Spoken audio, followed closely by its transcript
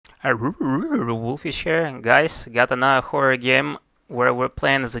Wolfish here, guys. Got another horror game where we're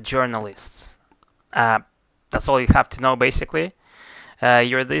playing as a journalist. That's all you have to know, basically.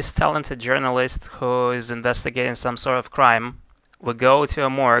 You're this talented journalist who is investigating some sort of crime. We go to a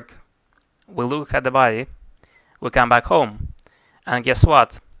morgue, we look at the body, we come back home. And guess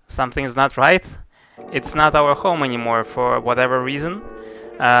what? Something's not right. It's not our home anymore for whatever reason.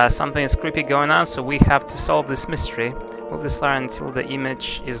 Something is creepy going on, so we have to solve this mystery. Move the slider until the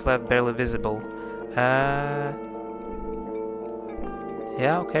image is left barely visible.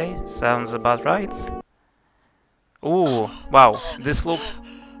 Yeah, okay, sounds about right. Ooh, wow, this looks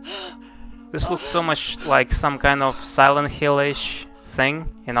so much like some kind of Silent Hill-ish thing,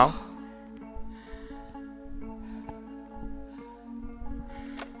 you know?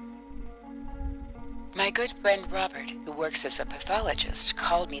 My good friend Robert, who works as a pathologist,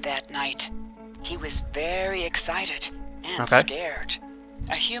 called me that night. He was very excited and scared.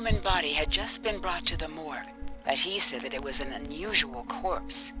 A human body had just been brought to the morgue, but he said that it was an unusual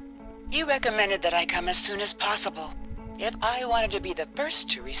corpse. He recommended that I come as soon as possible, if I wanted to be the first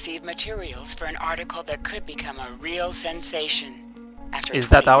to receive materials for an article that could become a real sensation. After Is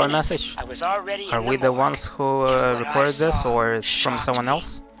that our minutes, message? I was already Are in we the morgue, ones who and what recorded I this, saw or it's from shocked someone me.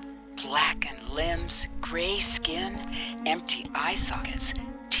 else? Blackened limbs, gray skin, empty eye sockets,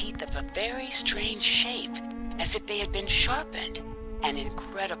 teeth of a very strange shape, as if they had been sharpened, and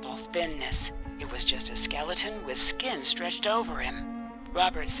incredible thinness. It was just a skeleton with skin stretched over him.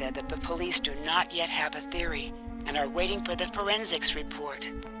 Robert said that the police do not yet have a theory, and are waiting for the forensics report.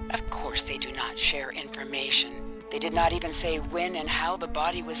 Of course they do not share information. They did not even say when and how the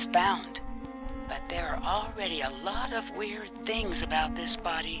body was found. But there are already a lot of weird things about this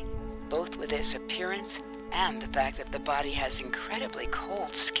body, both with its appearance and the fact that the body has incredibly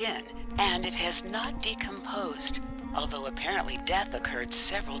cold skin, and it has not decomposed, although apparently death occurred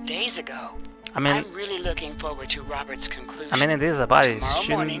several days ago. I mean, I'm really looking forward to Robert's conclusion. I mean, it is a body. Tomorrow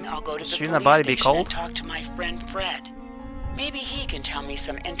morning, I'll go to the Shouldn't a police body be station and cold? talk to my friend Fred. Maybe he can tell me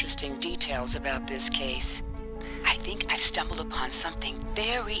some interesting details about this case. I think I've stumbled upon something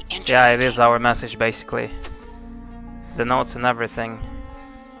very interesting. Yeah, it is our message, basically. The notes and everything.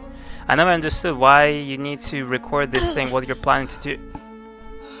 I never understood why you need to record this thing, what you're planning to do.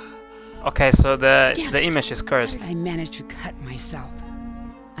 Okay, so the image is cursed. How did I manage to cut myself?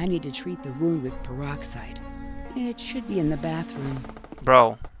 I need to treat the wound with peroxide. It should be in the bathroom.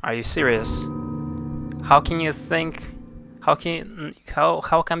 Bro, are you serious? How can you think? How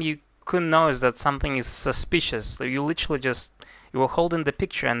come you couldn't notice that something is suspicious? Like, you literally just you were holding the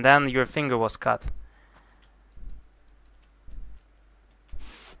picture and then your finger was cut.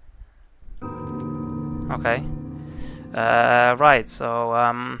 Okay. Right.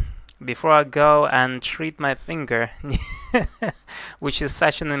 So before I go and treat my finger, which is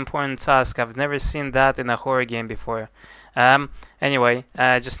such an important task, I've never seen that in a horror game before. Anyway,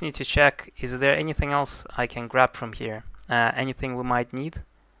 I just need to check, is there anything else I can grab from here? Anything we might need?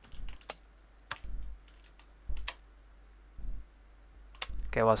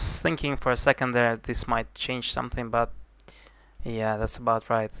 Okay, I was thinking for a second there this might change something, but yeah, that's about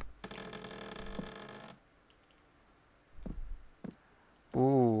right.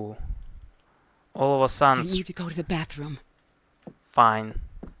 Ooh. All of a sudden... I need to go to the bathroom. Fine.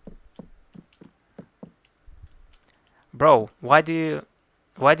 Bro, why do you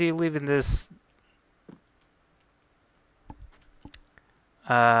live in this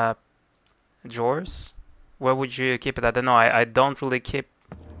drawers? Where would you keep it? I don't know. I don't really keep.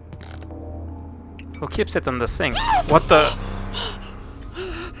 Who keeps it on the sink? What the?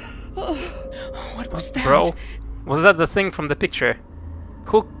 What was that? Bro, was that the thing from the picture?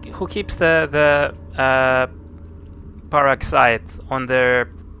 Who keeps the peroxide on their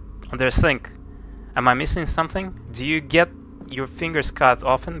sink? Am I missing something? Do you get your fingers cut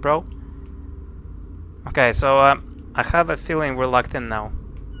often, bro? Okay, so I have a feeling we're locked in now.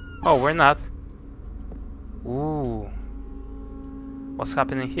 Oh, we're not. Ooh. What's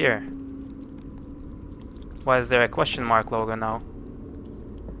happening here? Why is there a question mark logo now?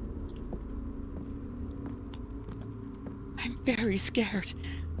 I'm very scared.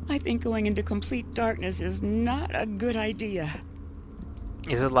 I think going into complete darkness is not a good idea.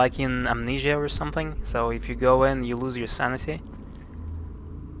 Is it like in Amnesia or something? So if you go in, you lose your sanity?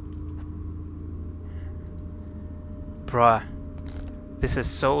 Bruh. This is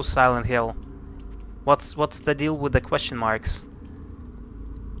so Silent Hill. What's the deal with the question marks?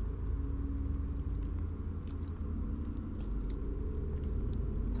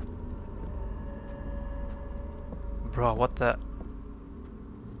 Bro, what the...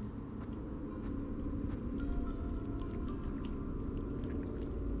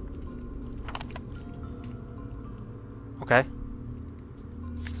 Okay.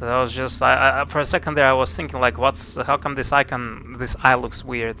 So that was just for a second there I was thinking like, how come this eye looks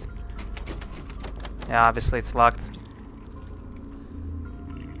weird? Yeah, obviously it's locked.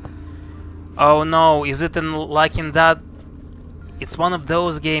 Oh no, is it like in that? It's one of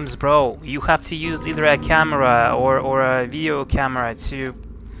those games, bro. You have to use either a camera or a video camera to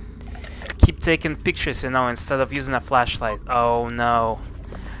keep taking pictures, you know, instead of using a flashlight. Oh no.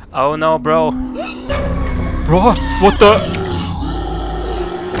 Oh no, bro. Bro, what the?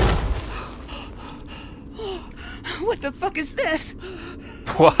 What the fuck is this?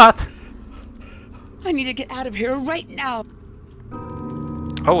 What? I need to get out of here right now.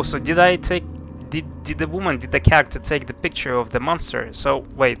 Oh, so did the character take the picture of the monster? So,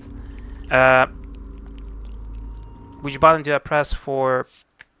 wait. Which button do I press to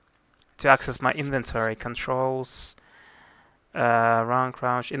access my inventory? Controls, round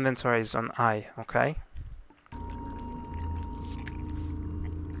crouch, inventory is on I, okay.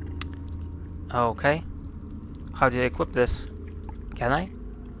 Okay. How do you equip this? Can I?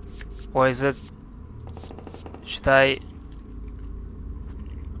 Or is it... Should I...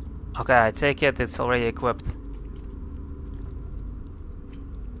 Okay, I take it, it's already equipped.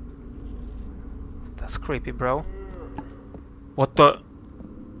 That's creepy, bro. What the...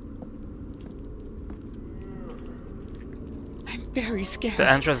 I'm very scared. The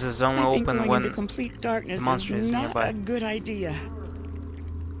entrance is only I think open going when into complete darkness the monster is not nearby. a good idea.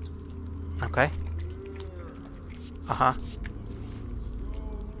 Okay. Uh-huh.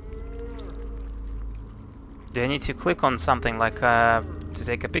 Do I need to click on something like to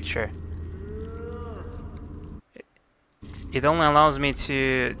take a picture? It only allows me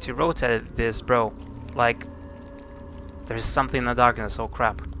to rotate this, bro. Like there's something in the darkness. Oh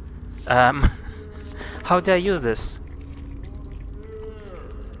crap. How do I use this?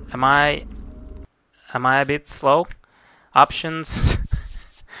 Am I a bit slow? Options.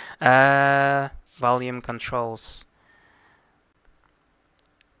 Volume controls.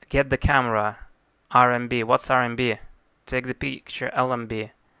 Get the camera. RMB. What's RMB? Take the picture.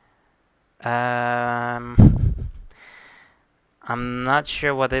 LMB. I'm not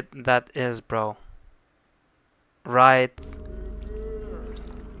sure what that is, bro. Right.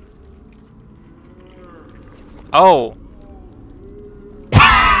 Oh.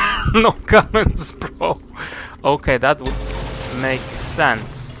 No comments, bro. Okay, that would make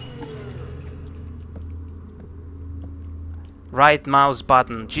sense. Right mouse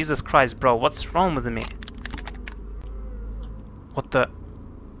button. Jesus Christ, bro. What's wrong with me? What the...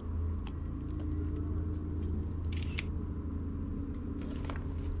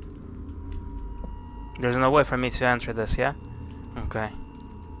 There's no way for me to enter this, yeah? Okay.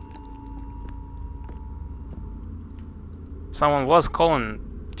 Someone was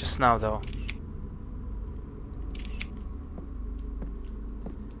calling just now, though.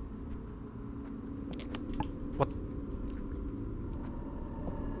 What?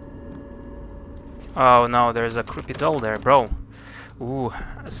 Oh no, there's a creepy doll there, bro. Ooh,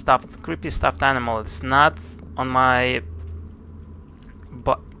 a creepy stuffed animal. It's not on my...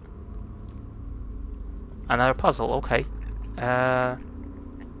 But... Another puzzle, okay.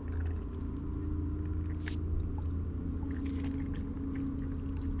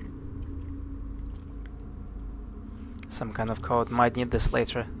 Some kind of code. Might need this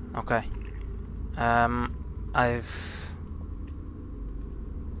later. Okay. Have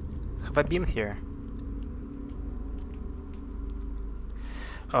I been here?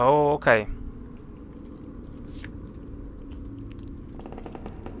 Oh, okay.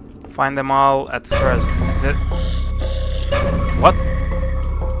 Find them all at first. What?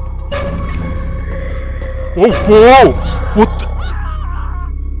 Whoa, whoa! What the?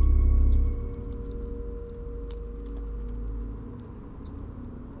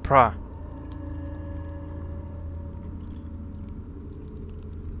 Bruh.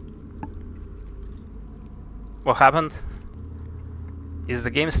 What happened? Is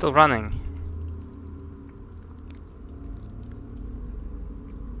the game still running?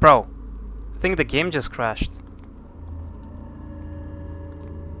 Bro, I think the game just crashed.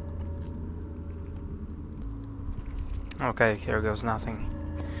 Okay, here goes nothing.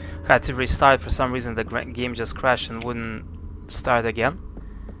 Had to restart for some reason. The game just crashed and wouldn't start again.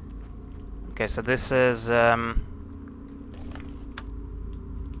 Okay, so this is oh,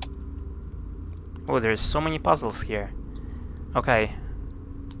 there's so many puzzles here. Okay.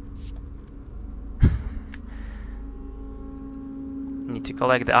 Need to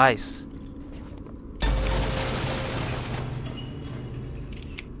collect the ice.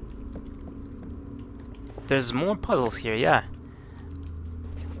 There's more puzzles here, yeah.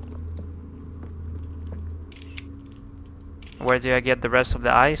 Where do I get the rest of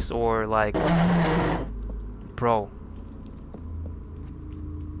the ice? Or like... Bro.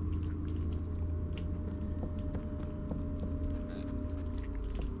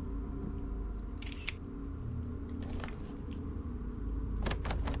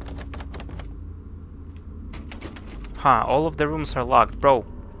 Huh, all of the rooms are locked. Bro.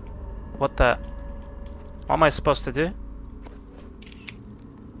 What the... What am I supposed to do?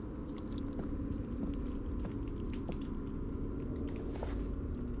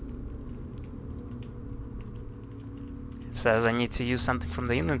 It says I need to use something from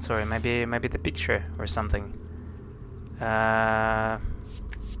the inventory. Maybe the picture or something.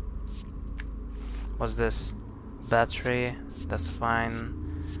 What's this? Battery. That's fine.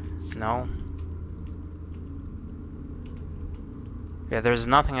 No. Yeah, there's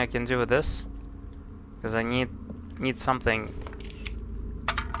nothing I can do with this. Because I need something.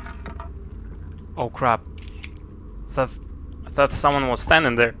 Oh crap. I thought someone was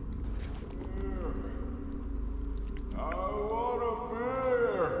standing there.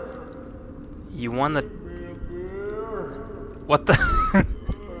 You want a... What the...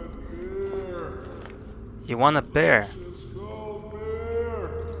 You want a bear?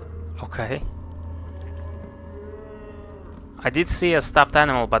 Okay. I did see a stuffed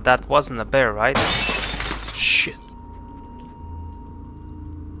animal, but that wasn't a bear, right? Shit.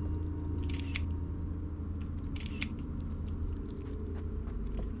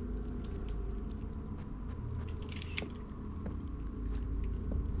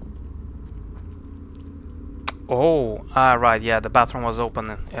 Oh, right, yeah, the bathroom was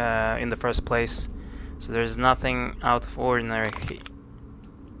open in the first place. So there's nothing out of ordinary.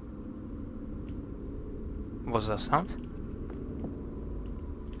 What was that sound?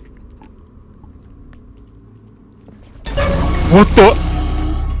 What the?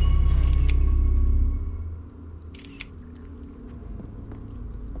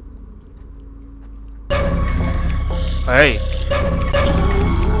 Hey!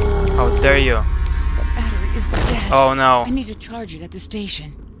 How dare you? The battery is dead. Oh no. I need to charge it at the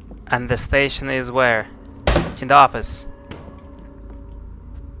station. And the station is where? In the office.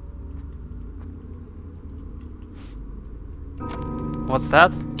 What's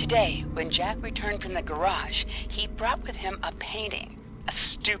that? Today, when Jack returned from the garage, he brought with him a painting. A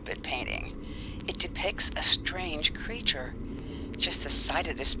stupid painting. It depicts a strange creature. Just the sight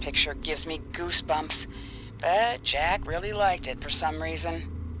of this picture gives me goosebumps. But Jack really liked it for some reason.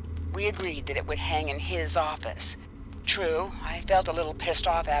 We agreed that it would hang in his office. True, I felt a little pissed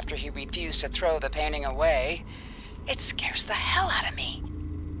off after he refused to throw the painting away. It scares the hell out of me.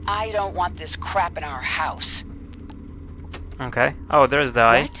 I don't want this crap in our house. Okay. Oh, there's the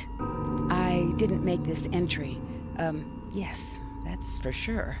eye. What? I didn't make this entry. Yes, that's for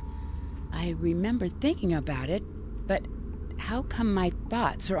sure. I remember thinking about it, but how come my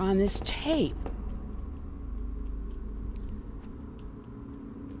thoughts are on this tape?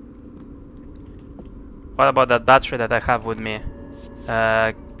 What about that battery that I have with me?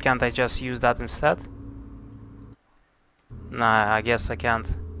 Can't I just use that instead? Nah, I guess I can't.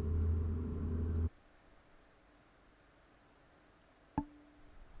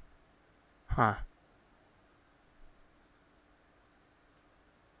 Huh.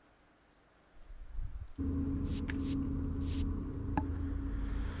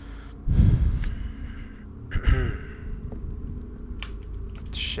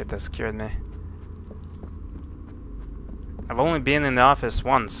 Shit, that scared me. I've only been in the office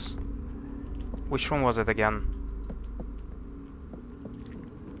once. Which one was it again?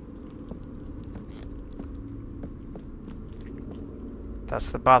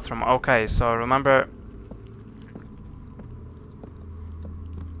 That's the bathroom. Okay, so remember...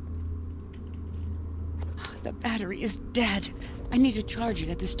 The battery is dead. I need to charge it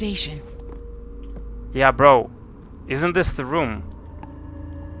at the station. Yeah, bro. Isn't this the room?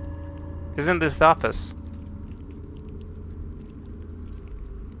 Isn't this the office?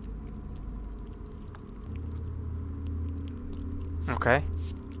 Okay.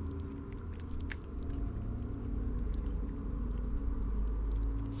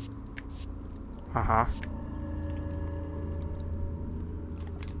 Uh-huh.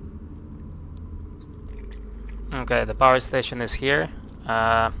 Okay, the power station is here.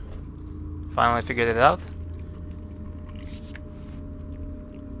 Finally figured it out.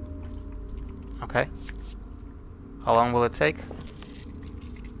 Okay. How long will it take?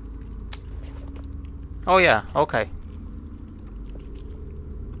 Oh yeah, okay.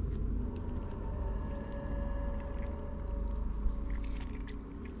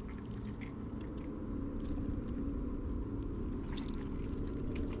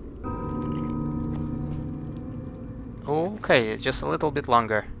 Okay, just a little bit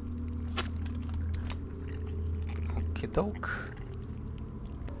longer. Okie doke.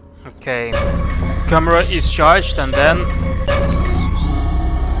 Okay, camera is charged, and then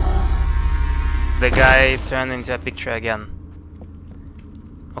the guy turned into a picture again.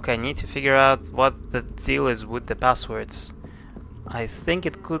 Okay, I need to figure out what the deal is with the passwords. I think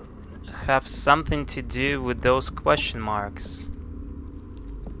it could have something to do with those question marks.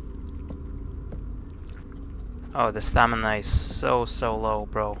 Oh, the stamina is so low,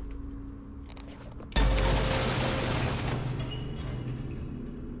 bro.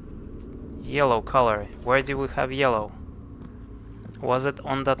 Yellow color. Where do we have yellow? Was it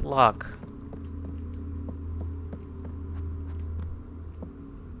on that lock?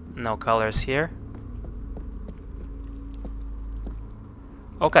 No colors here.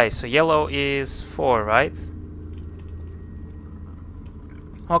 Okay, so yellow is 4, right?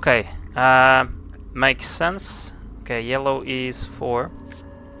 Okay, makes sense. Okay, yellow is 4.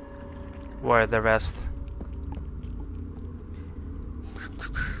 Where are the rest?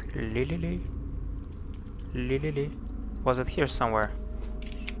 Lily. Was it here somewhere?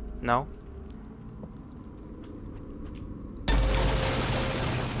 No?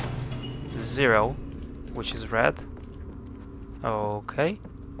 Zero, which is red. Okay.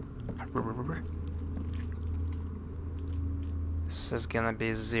 This is gonna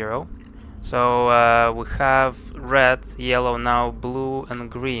be 0. So we have red, yellow, now blue and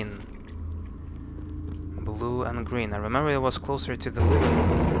green. Blue and green. I remember it was closer to the blue.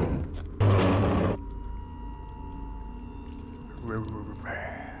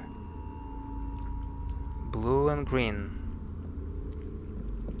 Blue and green.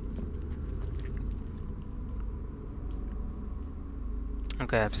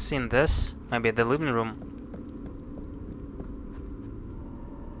 Okay, I've seen this. Maybe the living room.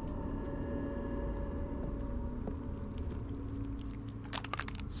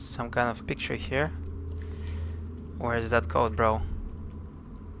 Some kind of picture here. Where is that code, bro?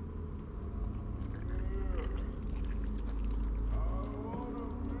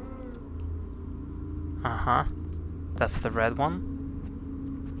 Uh-huh. That's the red one.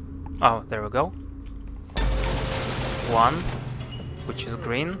 Oh, there we go. 1, which is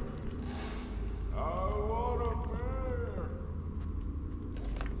green.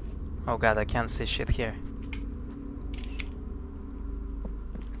 Oh god, I can't see shit here.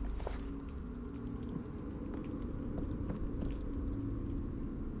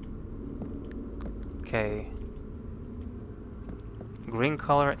 Okay. Green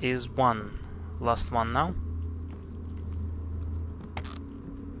color is 1. Last one now.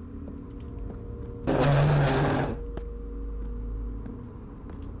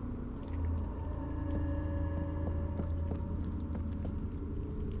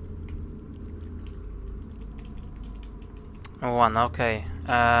 One, okay.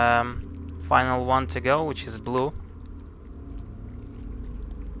 Final one to go, which is blue.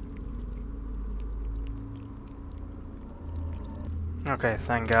 Okay,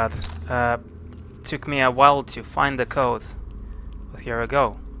 thank God. Took me a while to find the code, but here I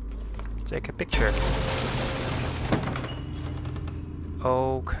go. Take a picture.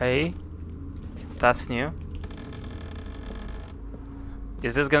 Okay, that's new.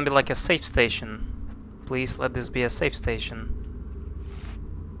 Is this gonna be like a safe station? Please let this be a safe station.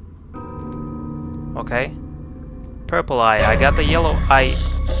 Okay. Purple eye. I got the yellow eye.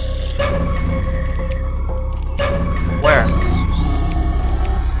 Where?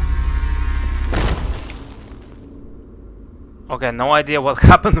 Okay, no idea what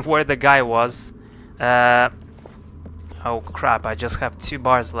happened where the guy was. Oh crap, I just have 2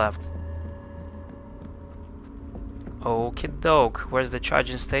 bars left. Okie doke, where's the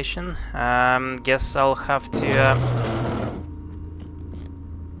charging station? Guess I'll have to...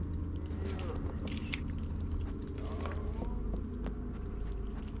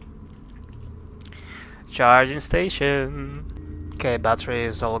 Charging station. Okay, battery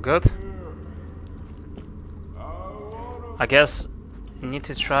is all good. I guess you need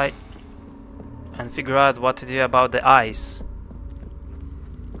to try and figure out what to do about the eyes.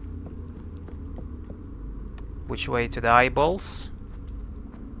 Which way to the eyeballs?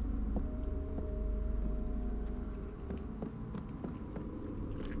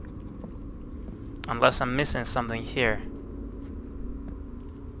 Unless I'm missing something here.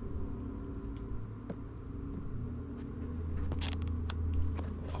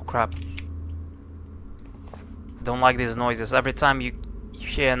 Oh crap. Don't like these noises. Every time you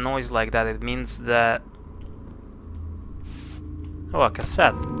hear a noise like that, it means that... Oh, a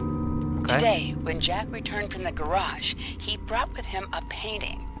cassette. Okay. Today, when Jack returned from the garage, he brought with him a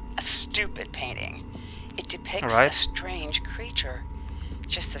painting. A stupid painting. It depicts Alright. a strange creature.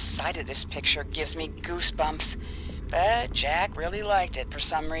 Just the sight of this picture gives me goosebumps. But Jack really liked it for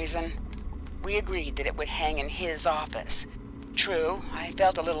some reason. We agreed that it would hang in his office. True, I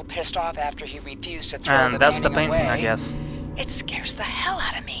felt a little pissed off after he refused to throw And the that's the painting painting, away. I guess. It scares the hell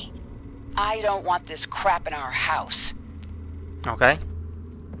out of me. I don't want this crap in our house. Okay.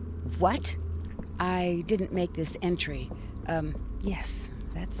 What? I didn't make this entry. Yes,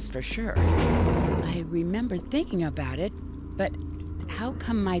 that's for sure. I remember thinking about it, but how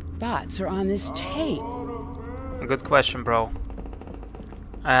come my thoughts are on this tape? Good question, bro.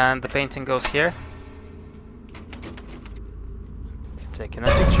 And the painting goes here. Taking a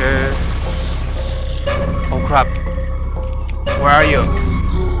picture. Oh crap. Where are you?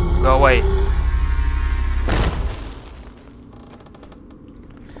 Go away.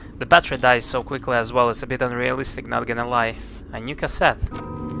 The battery dies so quickly as well, it's a bit unrealistic, not gonna lie. A new cassette.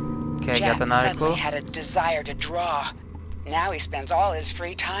 Okay, Jack got another suddenly clue. had a desire to draw. Now he spends all his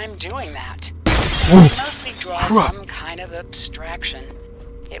free time doing that. He mostly draws some kind of abstraction.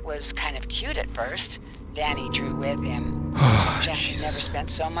 It was kind of cute at first. Danny drew with him. Jack had never spent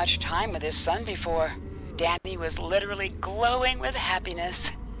so much time with his son before. Danny was literally glowing with happiness.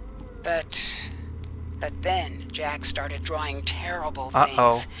 But then Jack started drawing terrible things.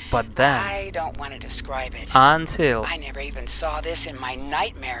 Uh-oh, but then... I don't want to describe it. Until... I never even saw this in my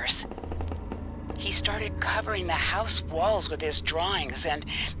nightmares. He started covering the house walls with his drawings, and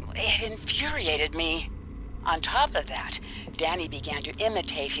it infuriated me. On top of that, Danny began to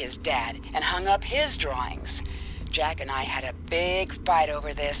imitate his dad and hung up his drawings. Jack and I had a big fight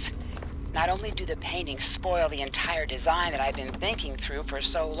over this. Not only do the paintings spoil the entire design that I've been thinking through for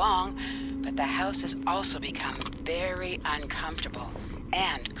so long, but the house has also become very uncomfortable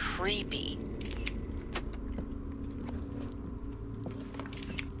and creepy.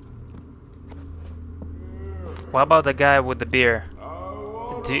 What about the guy with the beer?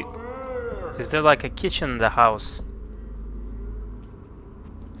 Is there like a kitchen in the house?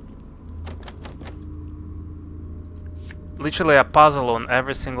 Literally a puzzle on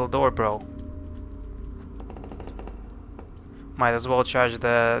every single door, bro. Might as well charge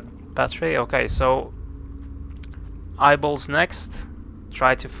the battery. Okay, so eyeballs next.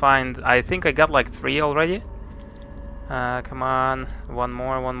 Try to find... I think I got like 3 already. Come on, one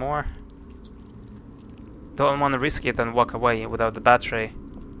more. Don't want to risk it and walk away without the battery.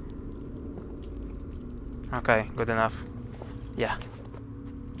 Okay, good enough. Yeah.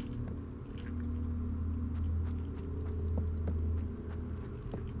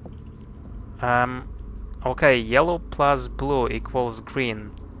 Okay, yellow plus blue equals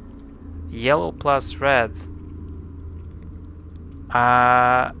green. Yellow plus red.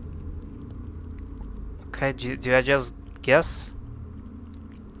 Okay, do I just guess?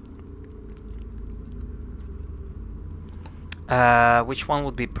 Which one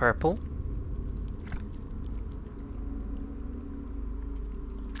would be purple?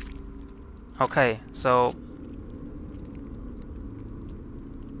 Okay, so...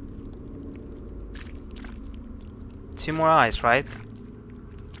 two more eyes, right?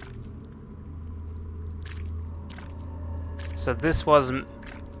 So this was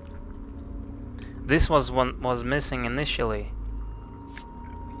one was missing initially.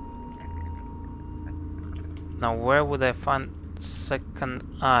 Now where would I find second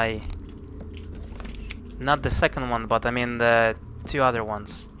eye? Not the second one, but I mean the 2 other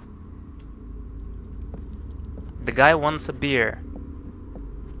ones. The guy wants a beer.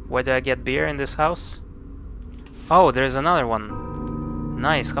 Where do I get beer in this house? Oh, there's another one.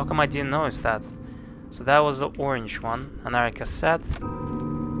 Nice, how come I didn't notice that? So that was the orange one. Another cassette.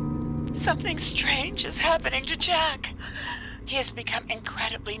 Something strange is happening to Jack. He has become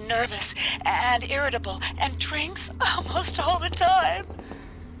incredibly nervous and irritable and drinks almost all the time.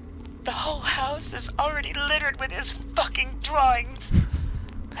 The whole house is already littered with his fucking drawings.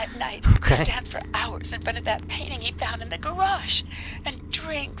 At night, he stands for hours in front of that painting he found in the garage and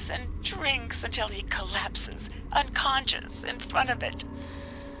drinks until he collapses, unconscious, in front of it.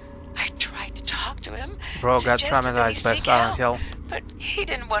 I tried to talk to him. Bro got suggested that he traumatized by seek Silent help, Hill. but he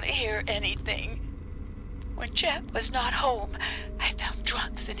didn't want to hear anything. When Jack was not home, I found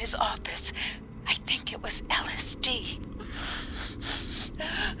drugs in his office. I think it was LSD.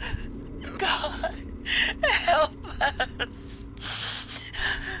 God, help us.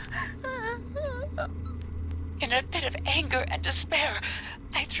 In a fit of anger and despair,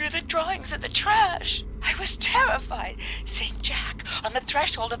 I threw the drawings in the trash. I was terrified seeing Jack on the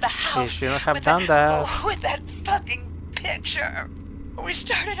threshold of the house. He shouldn't have done that. With that fucking picture. We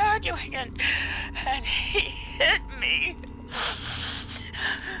started arguing and he hit me.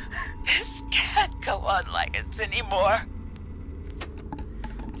 This can't go on like it's anymore.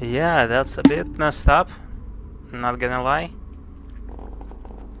 Yeah, that's a bit messed up. Not gonna lie.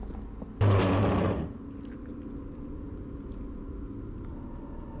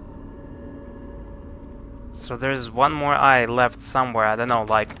 So there's one more eye left somewhere. I don't know,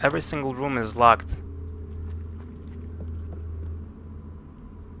 like every single room is locked.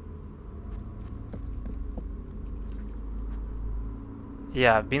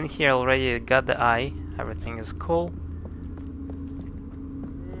 Yeah, I've been here already, got the eye. Everything is cool.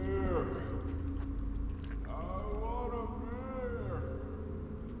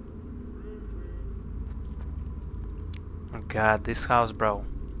 Oh god, this house, bro.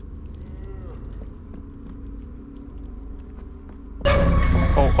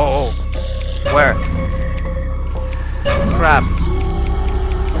 Oh, oh, oh. Where? Crap.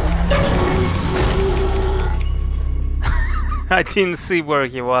 I didn't see where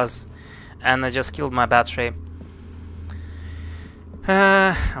he was. And I just killed my battery.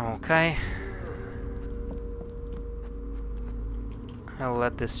 Okay. I'll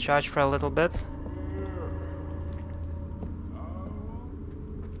let this charge for a little bit.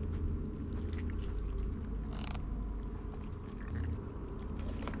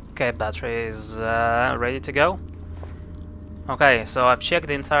 Okay, battery is ready to go. Okay, so I've checked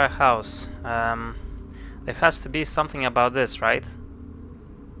the entire house. There has to be something about this, right?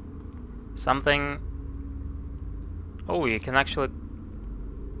 Something... Oh, you can actually...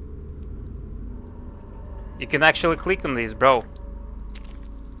 You can actually click on these, bro.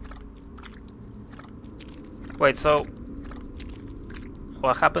 Wait, so...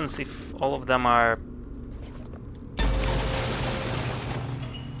 What happens if all of them are...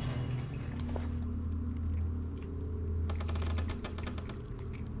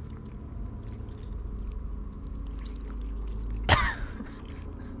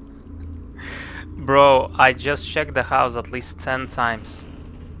 Bro, I just checked the house at least 10 times.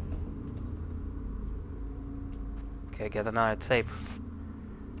 Okay, get another tape.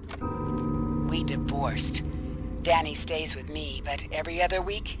 We divorced. Danny stays with me, but every other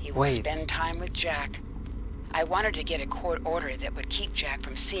week he will spend time with Jack. I wanted to get a court order that would keep Jack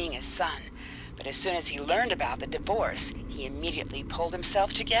from seeing his son, but as soon as he learned about the divorce, he immediately pulled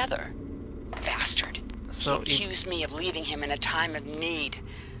himself together. Bastard. So he accused me of leaving him in a time of need.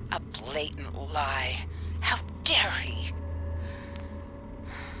 A blatant lie. How dare he?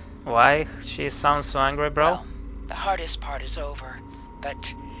 Why? She sounds so angry, bro. Well, the hardest part is over,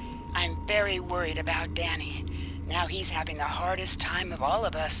 but I'm very worried about Danny. Now he's having the hardest time of all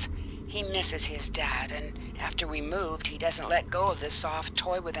of us. He misses his dad, and after we moved, he doesn't let go of the soft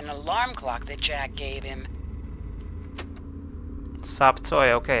toy with an alarm clock that Jack gave him. Soft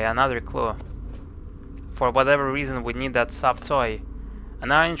toy, okay, another clue. For whatever reason, we need that soft toy.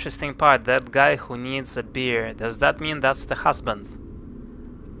 Another interesting part, that guy who needs a beer, does that mean that's the husband?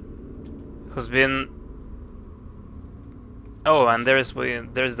 Who's been... Oh, and there's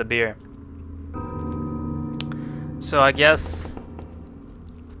the beer. So I guess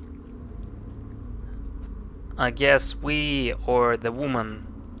we, or the woman,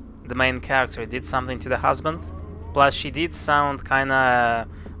 the main character, did something to the husband. Plus she did sound kinda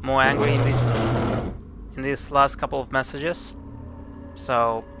more angry in this last couple of messages.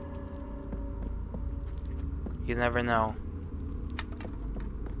 So, you never know.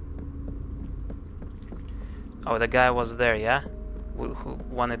 Oh, the guy was there, yeah? Who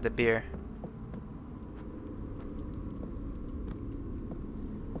wanted the beer.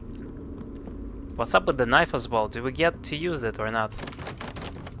 What's up with the knife as well? Do we get to use it or not?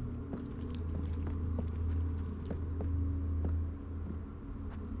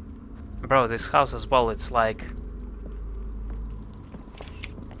 Bro, this house as well, it's like...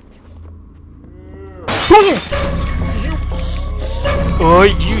 Oh,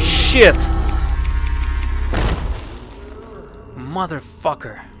 you shit!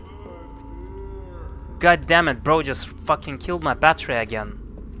 Motherfucker. God damn it, bro, just fucking killed my battery again.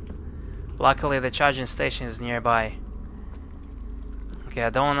 Luckily the charging station is nearby. Okay, I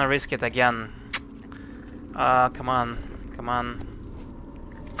don't wanna risk it again. Come on, come on.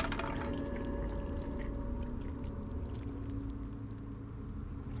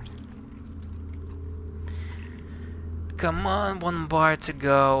 Come on, 1 bar to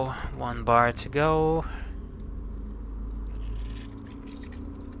go. 1 bar to go.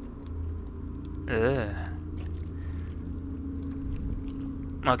 Ugh.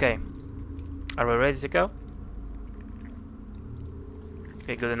 Okay. Are we ready to go?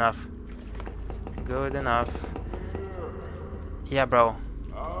 Okay, good enough. Good enough. Yeah, bro.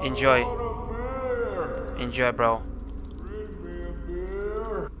 Enjoy. Enjoy, bro.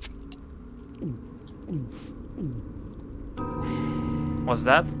 What's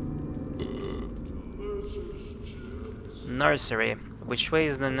that? Nursery. Which way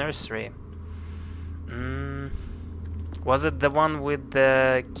is the nursery? Was it the one with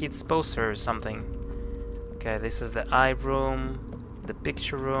the kids poster or something? Okay, this is the eye room, the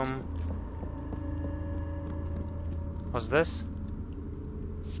picture room. What's this?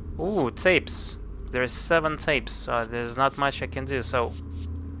 Ooh, tapes. There's 7 tapes, so there's not much I can do. So,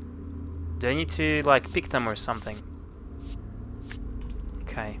 do I need to like pick them or something?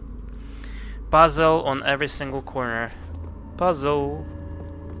 Okay. Puzzle on every single corner. Puzzle.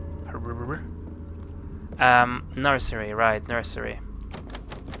 Nursery, right, nursery.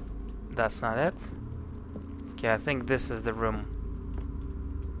 That's not it. Okay, I think this is the room.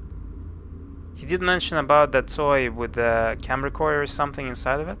 He did mention about that toy with the camera recorder or something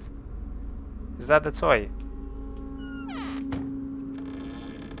inside of it. Is that the toy?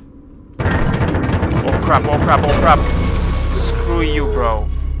 Oh crap, oh crap, oh crap. Screw you, bro.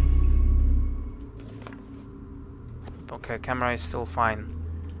 Okay, camera is still fine.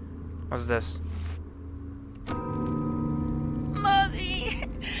 What's this? Mommy,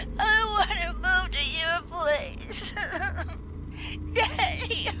 I want to move to your place.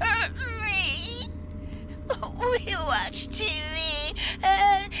 Daddy hurt me. We watched TV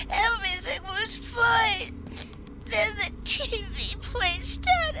and everything was fine. Then the TV played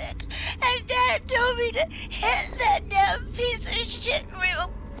static, and Dad told me to hit that damn piece of shit real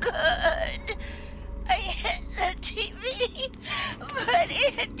good. I hit the TV, but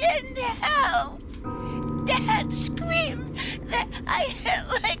it didn't help. Dad screamed that I hit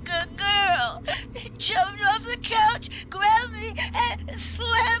like a girl, jumped off the couch, grabbed me, and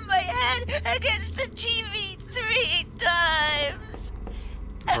slammed my head against the TV 3 times.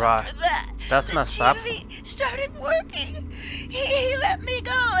 Right. After that, That's messed up. The TV started working. He let me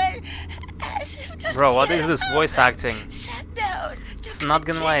go and, as if Bro, what is this voice acting? Sat down. It's not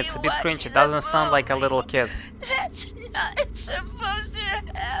gonna lie, it's a bit cringe. It doesn't sound like a little kid. That's not supposed to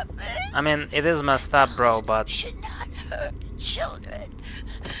happen. I mean, it is messed up, bro, but... Should not hurt children,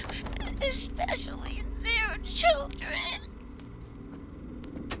 especially their children.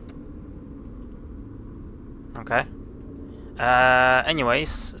 Okay.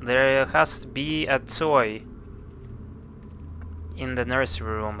 Anyways, there has to be a toy in the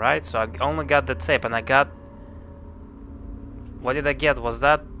nursery room, right? So I only got the tape, and I got... What did I get? Was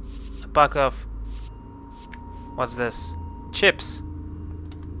that a pack of... What's this? Chips.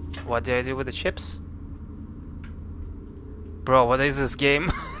 What do I do with the chips? Bro, what is this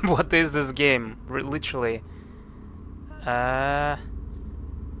game? What is this game? Literally.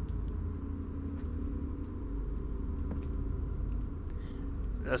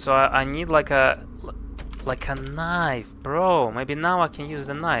 So I need like a knife, bro. Maybe now I can use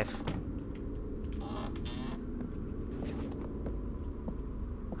the knife.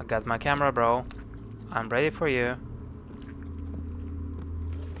 I got my camera, bro. I'm ready for you.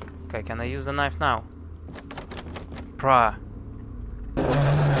 Okay, can I use the knife now? Bruh.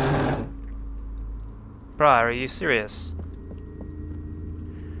 Bruh, are you serious?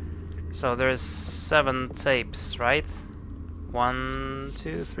 So there's 7 tapes, right? 1,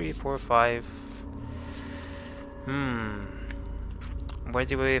 2, 3, 4, 5. Where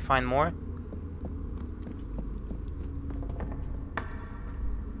do we find more?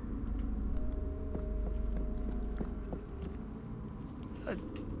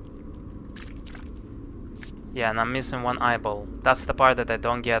 Yeah, and I'm missing 1 eyeball. That's the part that I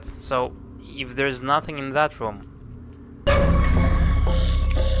don't get. So, if there's nothing in that room...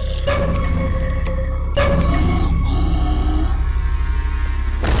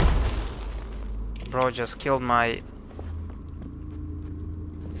 Bro just killed my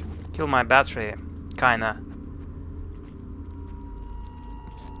battery, kinda.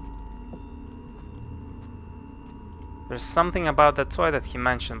 There's something about the toy that he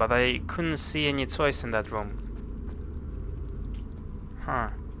mentioned, but I couldn't see any toys in that room.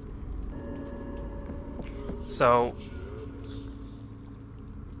 Huh. So...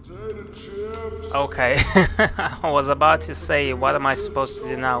 Okay. I was about to say, what am I supposed to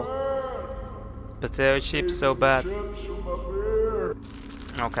do now? Potato chips so bad.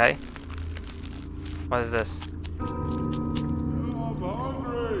 Okay. What is this?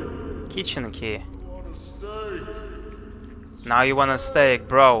 Kitchen key. Now you want a steak,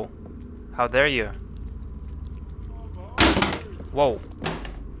 bro. How dare you? Whoa.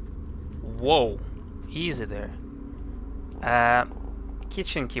 Whoa. Easy there.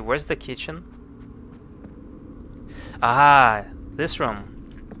 Kitchen key. Where's the kitchen? Ah, this room.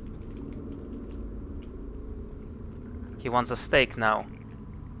 He wants a steak now.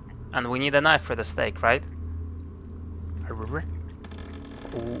 And we need a knife for the steak, right?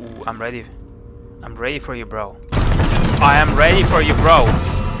 Ooh, I'm ready. I'm ready for you, bro. I am ready for you, bro.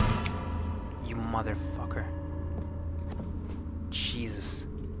 You motherfucker. Jesus.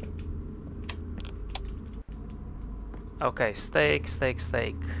 Okay, steak, steak,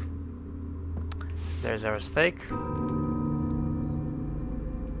 steak. There's our steak.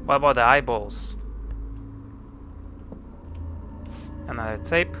 What about the eyeballs? Another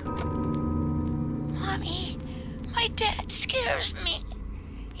tape. Mommy, my dad scares me.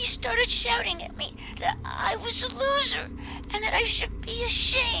 He started shouting at me that I was a loser and that I should be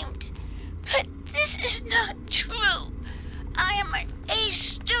ashamed. But this is not true. I am an A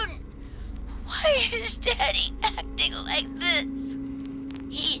student. Why is Daddy acting like this?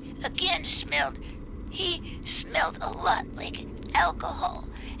 He smelled a lot like alcohol.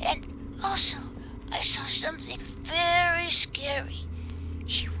 And also, I saw something very scary.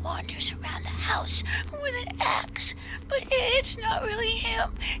 He wanders around the house with an axe, but it's not really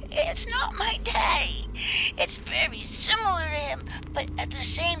him. It's not my daddy. It's very similar to him, but at the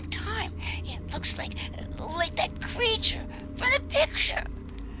same time, it looks like that creature from the picture.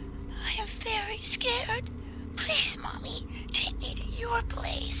 I am very scared. Please, Mommy, take me to your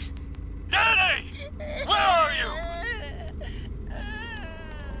place. Daddy! Where are you?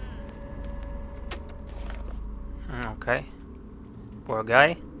 Okay. Poor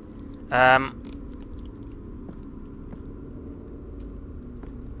guy.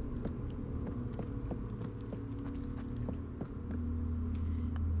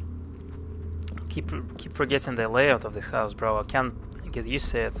 Keep forgetting the layout of this house, bro. I can't get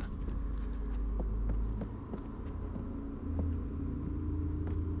used to it.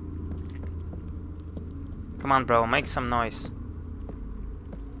 Come on, bro, make some noise.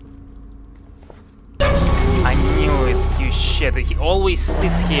 I knew it, you shit. He always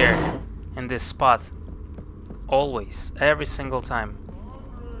sits here in this spot. Always. Every single time.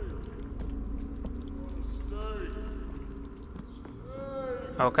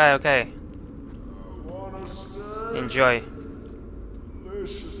 Okay, okay. Enjoy.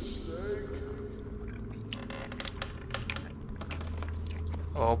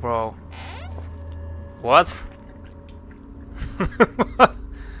 Oh, bro. What?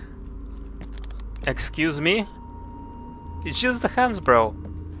 Excuse me? It's just the hands, bro.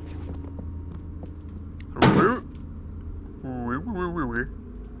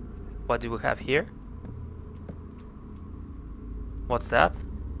 What do we have here? What's that?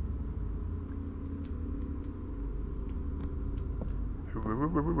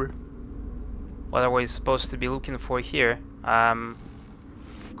 What are we supposed to be looking for here?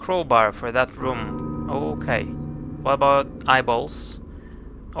 Crowbar for that room. Okay. What about eyeballs?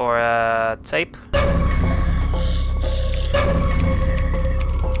 Or tape?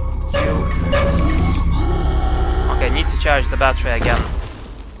 Okay, need to charge the battery again.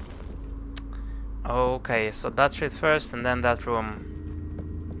 Okay, so battery first and then that room.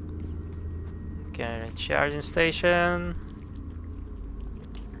 Okay, charging station.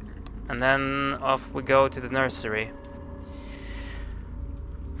 And then off we go to the nursery.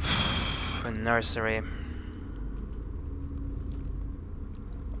 Nursery.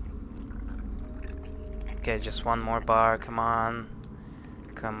 Okay, just one more bar, come on.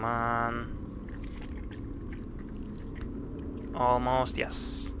 Come on. Almost,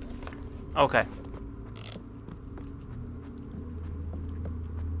 yes. Okay.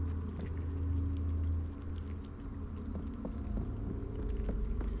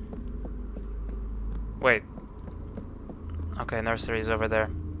 Wait. Okay, nursery is over there.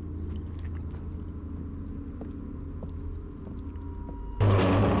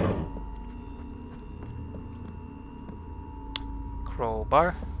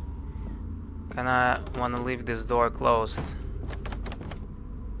 Crowbar. Kinda wanna leave this door closed.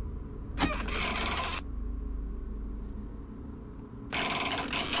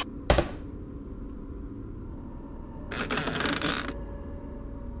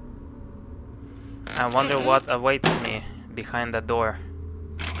 I wonder what awaits me behind the door.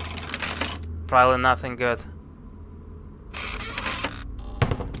 Probably nothing good.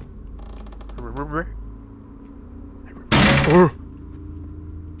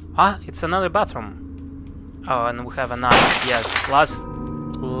 Ah, it's another bathroom. Oh, and we have an eye. Yes, last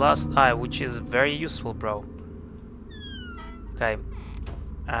eye, which is very useful, bro. Okay.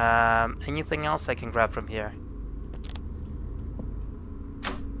 Anything else I can grab from here?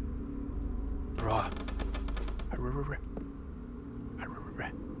 Bro.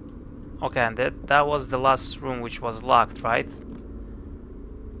 Okay, and that was the last room which was locked, right?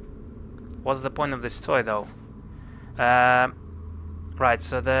 What's the point of this toy, though? Right,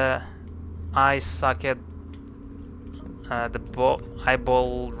 so the eye socket the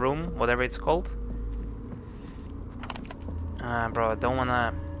eyeball room, whatever it's called. Bro, I don't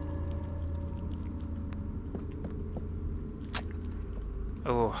wanna...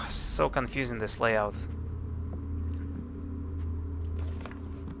 Oh, so confusing, this layout.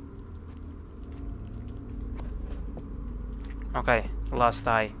 Okay, last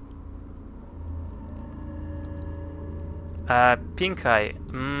eye. Pink eye.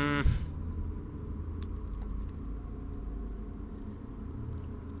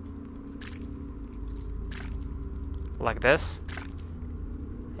 Like this?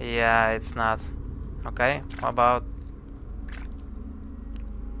 Yeah, it's not. Okay, what about...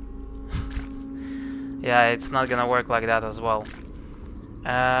 Yeah, it's not gonna work like that as well.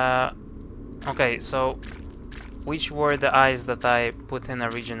 Okay, so which were the eyes that I put in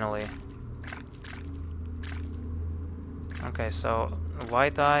originally? Okay, so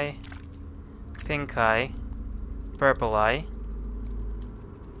white eye, pink eye, purple eye.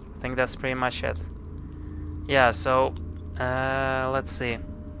 I think that's pretty much it. Yeah, so let's see.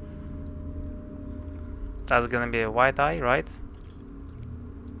 That's gonna be a white eye, right?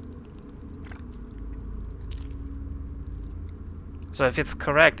 So if it's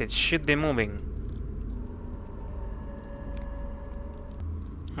correct, it should be moving.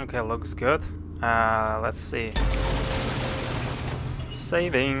 Okay, looks good. Let's see.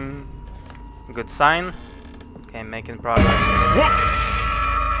 Saving. Good sign. Okay, making progress.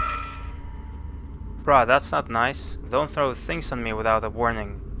 Bruh, that's not nice. Don't throw things on me without a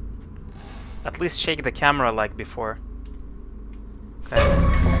warning. At least shake the camera like before. Okay.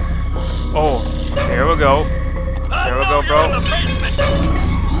 Oh, here we go. Here we go, bro.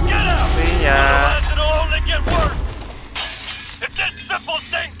 See ya. It'll only get worse. If this simple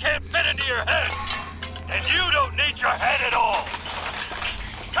thing can't fit into your head, then you don't need your head at all.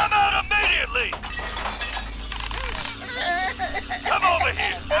 Come out immediately. Come over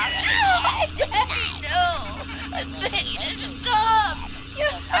here. Daddy, no. I beg you to stop.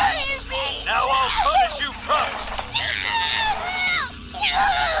 You're hurting me. Now I'll punish you right.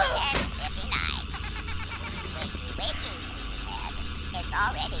 It's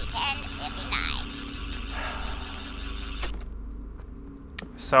already 10:59.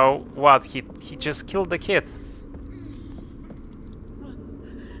 So what? He just killed the kid.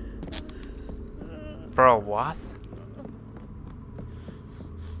 Bro, what?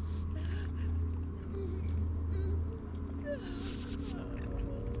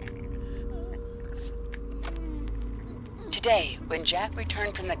 Today, when Jack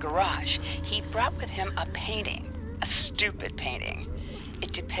returned from the garage, he brought with him a painting. A stupid painting.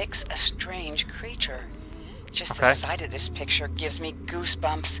 It depicts a strange creature. Just the sight of this picture gives me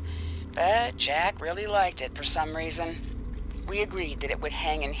goosebumps. But Jack really liked it for some reason. We agreed that it would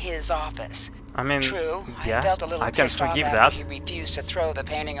hang in his office. I mean, True, yeah, I felt a little I can pissed off forgive after that. he refused to throw the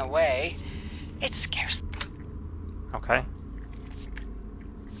painting away. It scares... Okay.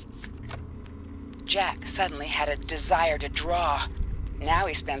 Jack suddenly had a desire to draw. Now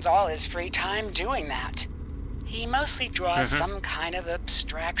he spends all his free time doing that. He mostly draws some kind of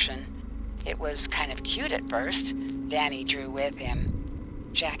abstraction. It was kind of cute at first. Danny drew with him.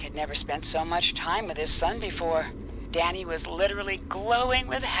 Jack had never spent so much time with his son before. Danny was literally glowing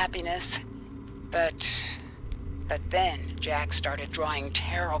with happiness. But then Jack started drawing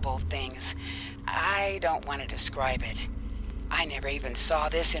terrible things. I don't want to describe it. I never even saw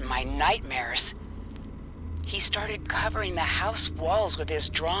this in my nightmares. He started covering the house walls with his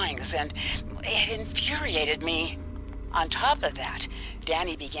drawings, and it infuriated me. On top of that,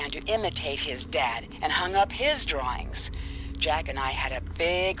 Danny began to imitate his dad and hung up his drawings. Jack and I had a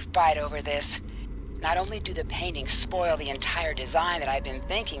big fight over this. Not only do the paintings spoil the entire design that I've been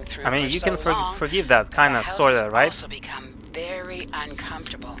thinking through I mean, for you so can long, forgive that, kind of, the house sort has of, right? also become very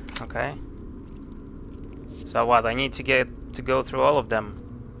uncomfortable. Okay. So what? I need to go through all of them.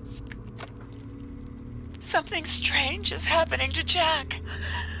 Something strange is happening to Jack.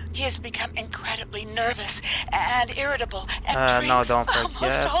 He has become incredibly nervous and irritable and No, drinks don't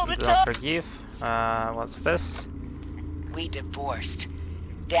almost all the forget. time. Don't forgive. What's this? We divorced.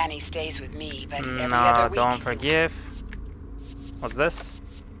 Danny stays with me, but every No, other week... don't forgive. What's this?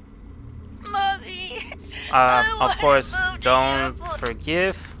 Mommy. Of course, don't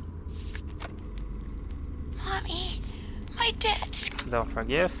forgive. Mommy, my dad's... Don't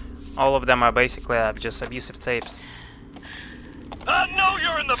forgive. All of them are basically just abusive tapes. I know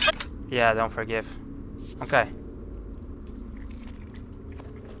you're in the... Yeah, don't forgive. Okay.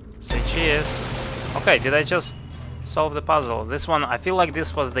 Say cheers. Okay, did I just solve the puzzle? This one, I feel like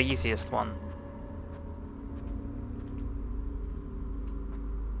this was the easiest one.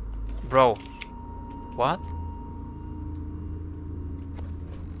 Bro. What?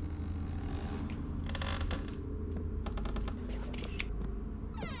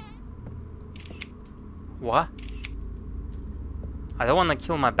 What? I don't want to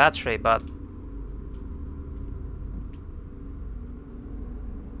kill my battery, but...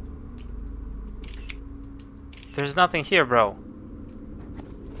 There's nothing here, bro.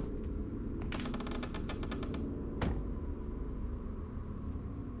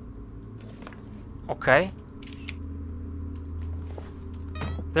 Okay.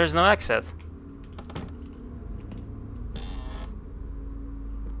 There's no exit.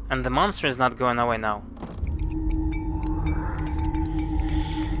 And the monster is not going away now.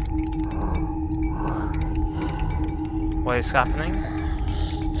 What is happening?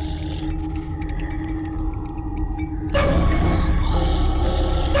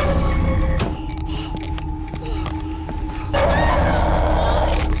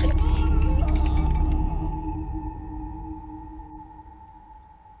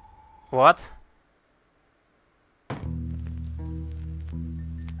 What?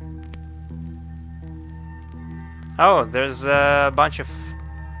 Oh, there's a bunch of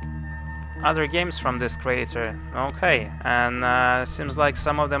other games from this creator. Okay, and seems like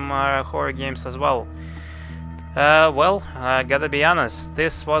some of them are horror games as well. Well, gotta be honest,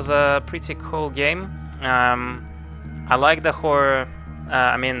 this was a pretty cool game. I like the horror,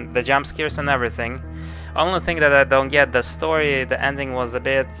 I mean the jump scares and everything. Only thing that I don't get, the story, the ending was a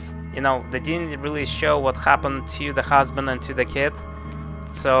bit, you know, they didn't really show what happened to the husband and to the kid.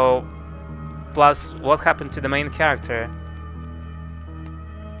 So, plus what happened to the main character?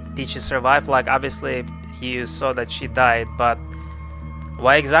 Did she survive? Like, obviously you saw that she died, but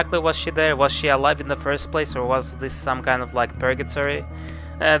why exactly was she there? Was she alive in the first place, or was this some kind of like purgatory?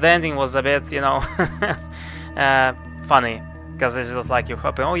 The ending was a bit, you know, funny, because it's just like you're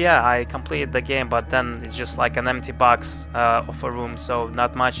hoping, oh yeah, I completed the game, but then it's just like an empty box of a room, so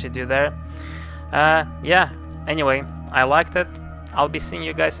not much to do there. Yeah, anyway, I liked it. I'll be seeing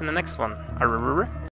you guys in the next one.